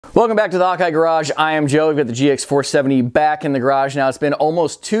Welcome back to the Hawkeye Garage. I am Joe. We've got the GX470 back in the garage now. It's been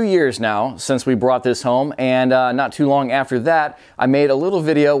almost 2 years now since we brought this home, and not too long after that, I made a little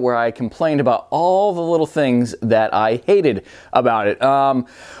video where I complained about all the little things that I hated about it.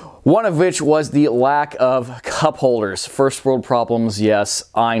 One of which was the lack of cup holders. First world problems, yes,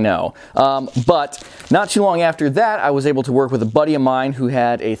 I know. But not too long after that, I was able to work with a buddy of mine who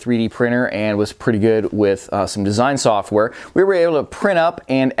had a 3D printer and was pretty good with some design software. We were able to print up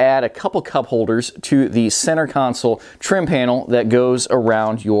and add a couple cup holders to the center console trim panel that goes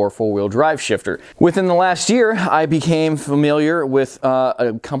around your four-wheel drive shifter. Within the last year, I became familiar with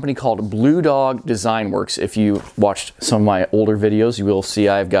a company called Bluedog Design Works. If you watched some of my older videos, you will see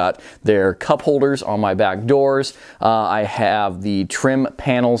I've got their cup holders on my back doors. I have the trim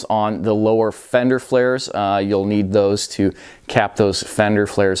panels on the lower fender flares. You'll need those to cap those fender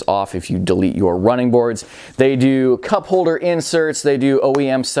flares off if you delete your running boards. They do cup holder inserts. They do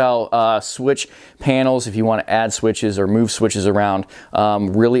OEM style switch panels if you want to add switches or move switches around.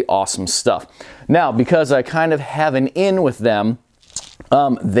 Really awesome stuff. Now, because I kind of have an in with them,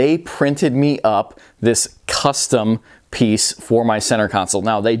 they printed me up this custom piece for my center console.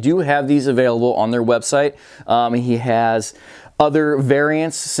 Now, they do have these available on their website. He has other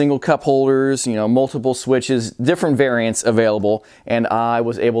variants, single cup holders, you know, multiple switches, different variants available, and I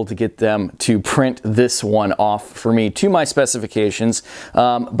was able to get them to print this one off for me to my specifications,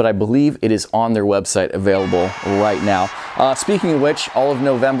 but I believe it is on their website available right now. Speaking of which, all of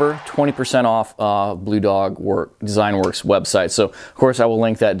November, 20% off Bluedog Design Works website. So, of course, I will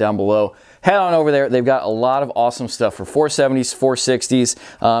link that down below. Head on over there. They've got a lot of awesome stuff for 470s,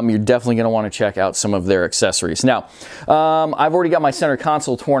 460s. You're definitely going to want to check out some of their accessories. Now, I've already got my center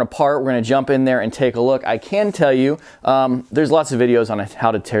console torn apart. We're going to jump in there and take a look. I can tell you, there's lots of videos on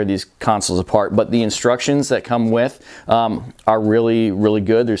how to tear these consoles apart, but the instructions that come with are really, really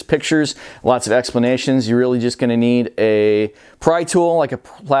good. There's pictures, lots of explanations. You're really just going to need a pry tool, like a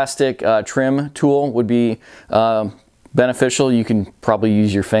plastic trim tool would be beneficial. You can probably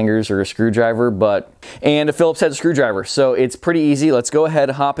use your fingers or a screwdriver, and a Phillips head screwdriver. So it's pretty easy. Let's go ahead,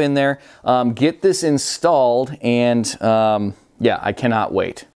 hop in there, get this installed, and yeah, I cannot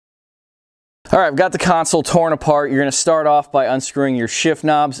wait. All right, I've got the console torn apart. You're going to start off by unscrewing your shift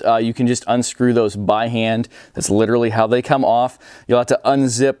knobs. You can just unscrew those by hand. That's literally how they come off. You'll have to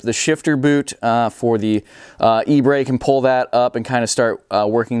unzip the shifter boot for the e-brake and pull that up and kind of start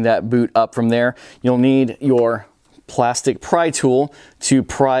working that boot up from there. You'll need your plastic pry tool to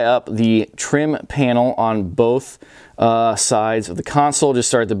pry up the trim panel on both sides of the console. Just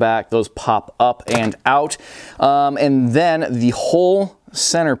start at the back, those pop up and out, and then the whole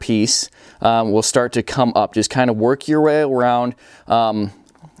centerpiece will start to come up. Just kind of work your way around.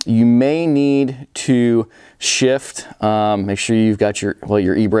 You may need to shift, make sure you've got your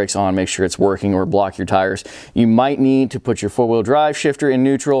e-brakes on, make sure it's working, or block your tires. You might need to put your four-wheel drive shifter in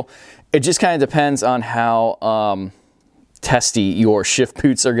neutral. It just kind of depends on how testy your shift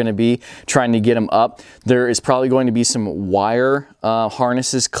boots are going to be trying to get them up. There is probably going to be some wire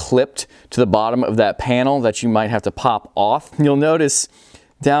harnesses clipped to the bottom of that panel that you might have to pop off. You'll notice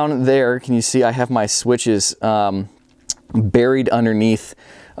down there, can you see I have my switches buried underneath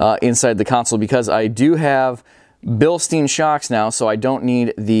inside the console because I do have Bilstein shocks now, so I don't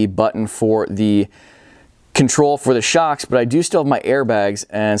need the button for the control for the shocks, but I do still have my airbags,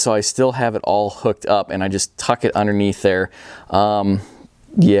 and so I still have it all hooked up, and I just tuck it underneath there.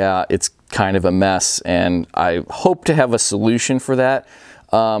 Yeah, it's kind of a mess, and I hope to have a solution for that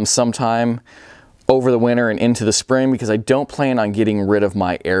sometime over the winter and into the spring, because I don't plan on getting rid of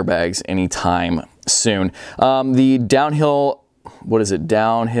my airbags anytime soon. The downhill, what is it,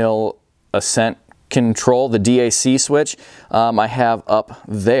 downhill ascent control, the DAC switch, I have up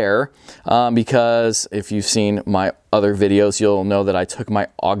there because if you've seen my other videos, you'll know that I took my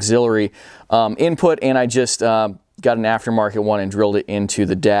auxiliary input and I just got an aftermarket one and drilled it into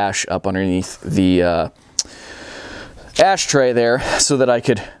the dash up underneath the ashtray there so that I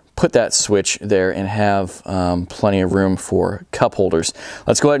could put that switch there and have plenty of room for cup holders.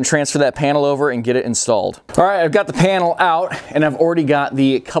 Let's go ahead and transfer that panel over and get it installed. All right, I've got the panel out and I've already got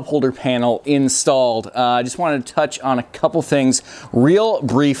the cup holder panel installed. I just wanted to touch on a couple things real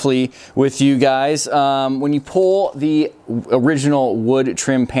briefly with you guys. When you pull the original wood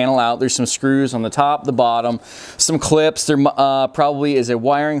trim panel out, there's some screws on the top, the bottom, some clips. There probably is a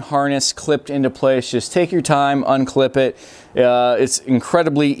wiring harness clipped into place. Just take your time, unclip it. It's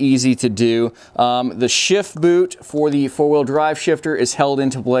incredibly easy to do. The shift boot for the four-wheel drive shifter is held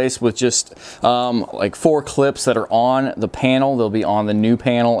into place with just like 4 clips that are on the panel. They'll be on the new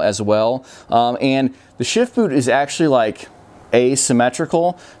panel as well. And the shift boot is actually like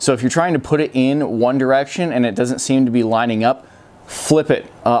asymmetrical. So if you're trying to put it in one direction and it doesn't seem to be lining up, flip it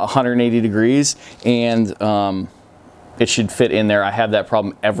 180 degrees and it should fit in there. I have that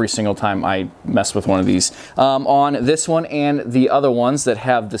problem every single time I mess with one of these. On this one and the other ones that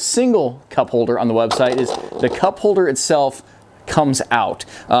have the single cup holder on the website, is the cup holder itself comes out.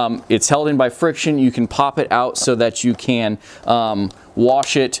 It's held in by friction. You can pop it out so that you can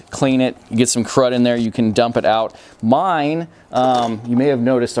wash it, clean it, you get some crud in there, you can dump it out. Mine, you may have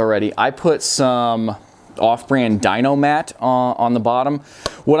noticed already, I put some off-brand Dyno mat on the bottom.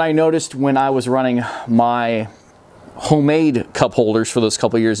 What I noticed when I was running my homemade cup holders for those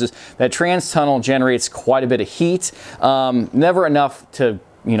couple years is that trans tunnel generates quite a bit of heat. Never enough to,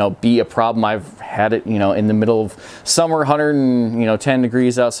 you know, be a problem. I've had it, you know, in the middle of summer, 110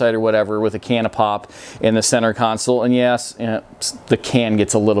 degrees outside or whatever, with a can of pop in the center console. And yes, you know, the can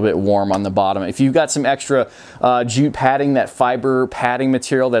gets a little bit warm on the bottom. If you've got some extra jute padding, that fiber padding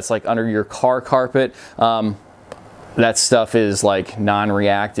material that's like under your car carpet, that stuff is like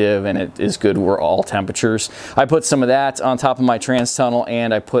non-reactive and it is good for all temperatures. I put some of that on top of my trans tunnel,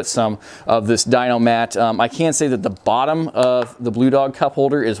 and I put some of this Dyno mat. I can say that the bottom of the Bluedog cup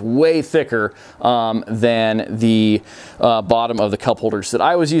holder is way thicker than the bottom of the cup holders that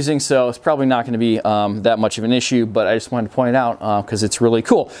I was using, so it's probably not going to be that much of an issue, but I just wanted to point it out because it's really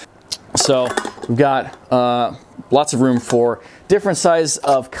cool. So we've got lots of room for different size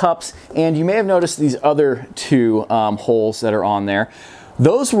of cups, and you may have noticed these other two holes that are on there.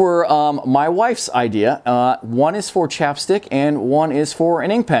 Those were my wife's idea. One is for chapstick and one is for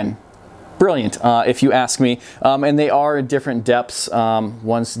an ink pen. Brilliant, if you ask me. And they are different depths.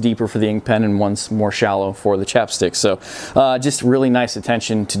 One's deeper for the ink pen and one's more shallow for the chapstick. So just really nice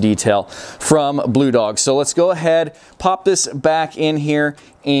attention to detail from Bluedog. So let's go ahead, pop this back in here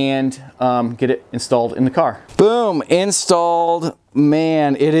and get it installed in the car. Boom, installed.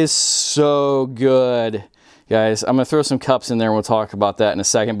 Man, it is so good. Guys, I'm gonna throw some cups in there and we'll talk about that in a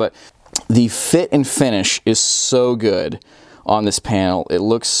second, but the fit and finish is so good on this panel. It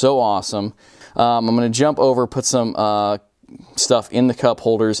looks so awesome. I'm going to jump over, put some stuff in the cup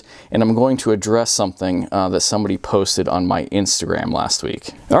holders, and I'm going to address something that somebody posted on my Instagram last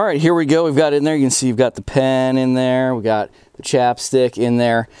week. All right, here we go. We've got it in there. You can see you've got the pen in there. We got the chapstick in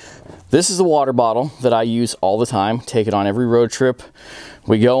there. This is the water bottle that I use all the time. Take it on every road trip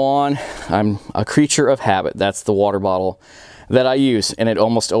we go on. I'm a creature of habit. That's the water bottle that I use, and it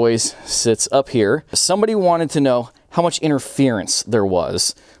almost always sits up here. Somebody wanted to know how much interference there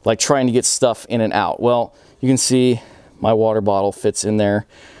was, like trying to get stuff in and out. Well, you can see my water bottle fits in there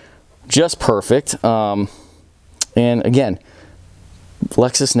just perfect. And again,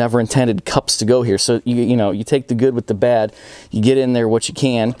 Lexus never intended cups to go here. So, you know, you take the good with the bad, you get in there what you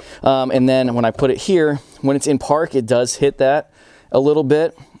can. And then when I put it here, when it's in park, it does hit that a little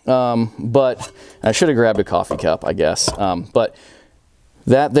bit. But I should have grabbed a coffee cup, I guess. But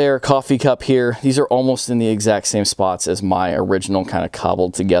that there coffee cup here, these are almost in the exact same spots as my original kind of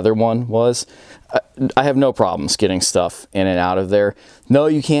cobbled together one was. I have no problems getting stuff in and out of there. No,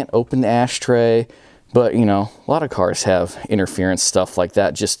 you can't open the ashtray, but you know, a lot of cars have interference stuff like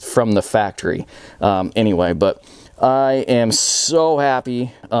that just from the factory. Anyway, but I am so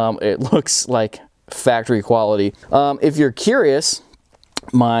happy. It looks like factory quality. If you're curious,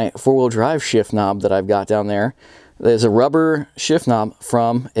 my four-wheel drive shift knob that I've got down there, there's a rubber shift knob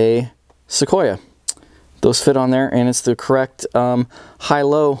from a Sequoia. Those fit on there, and it's the correct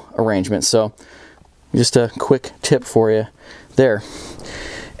high-low arrangement. So just a quick tip for you there.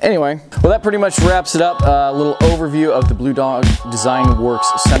 Anyway, well, that pretty much wraps it up. A little overview of the Bluedog Design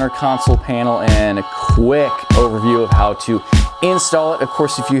Works center console panel and a quick overview of how to install it. Of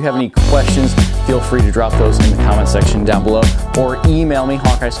course, if you have any questions, feel free to drop those in the comment section down below, or email me,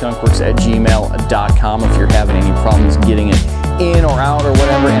 hawkeyeskunkworks@gmail.com, if you're having any problems getting it in or out or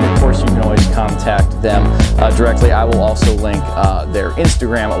whatever. And of course, you can always contact them directly. I will also link their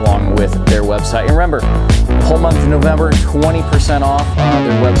Instagram along with their website. And remember, the whole month of November, 20% off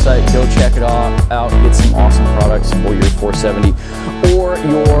their website. Go check it out. Get some awesome products for your 470 or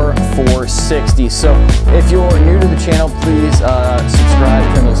your 460. So if you're new to the channel, please subscribe,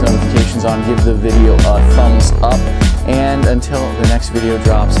 turn those notifications on, give the video a thumbs up. And until the next video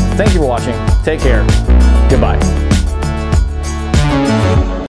drops, thank you for watching. Take care. Goodbye.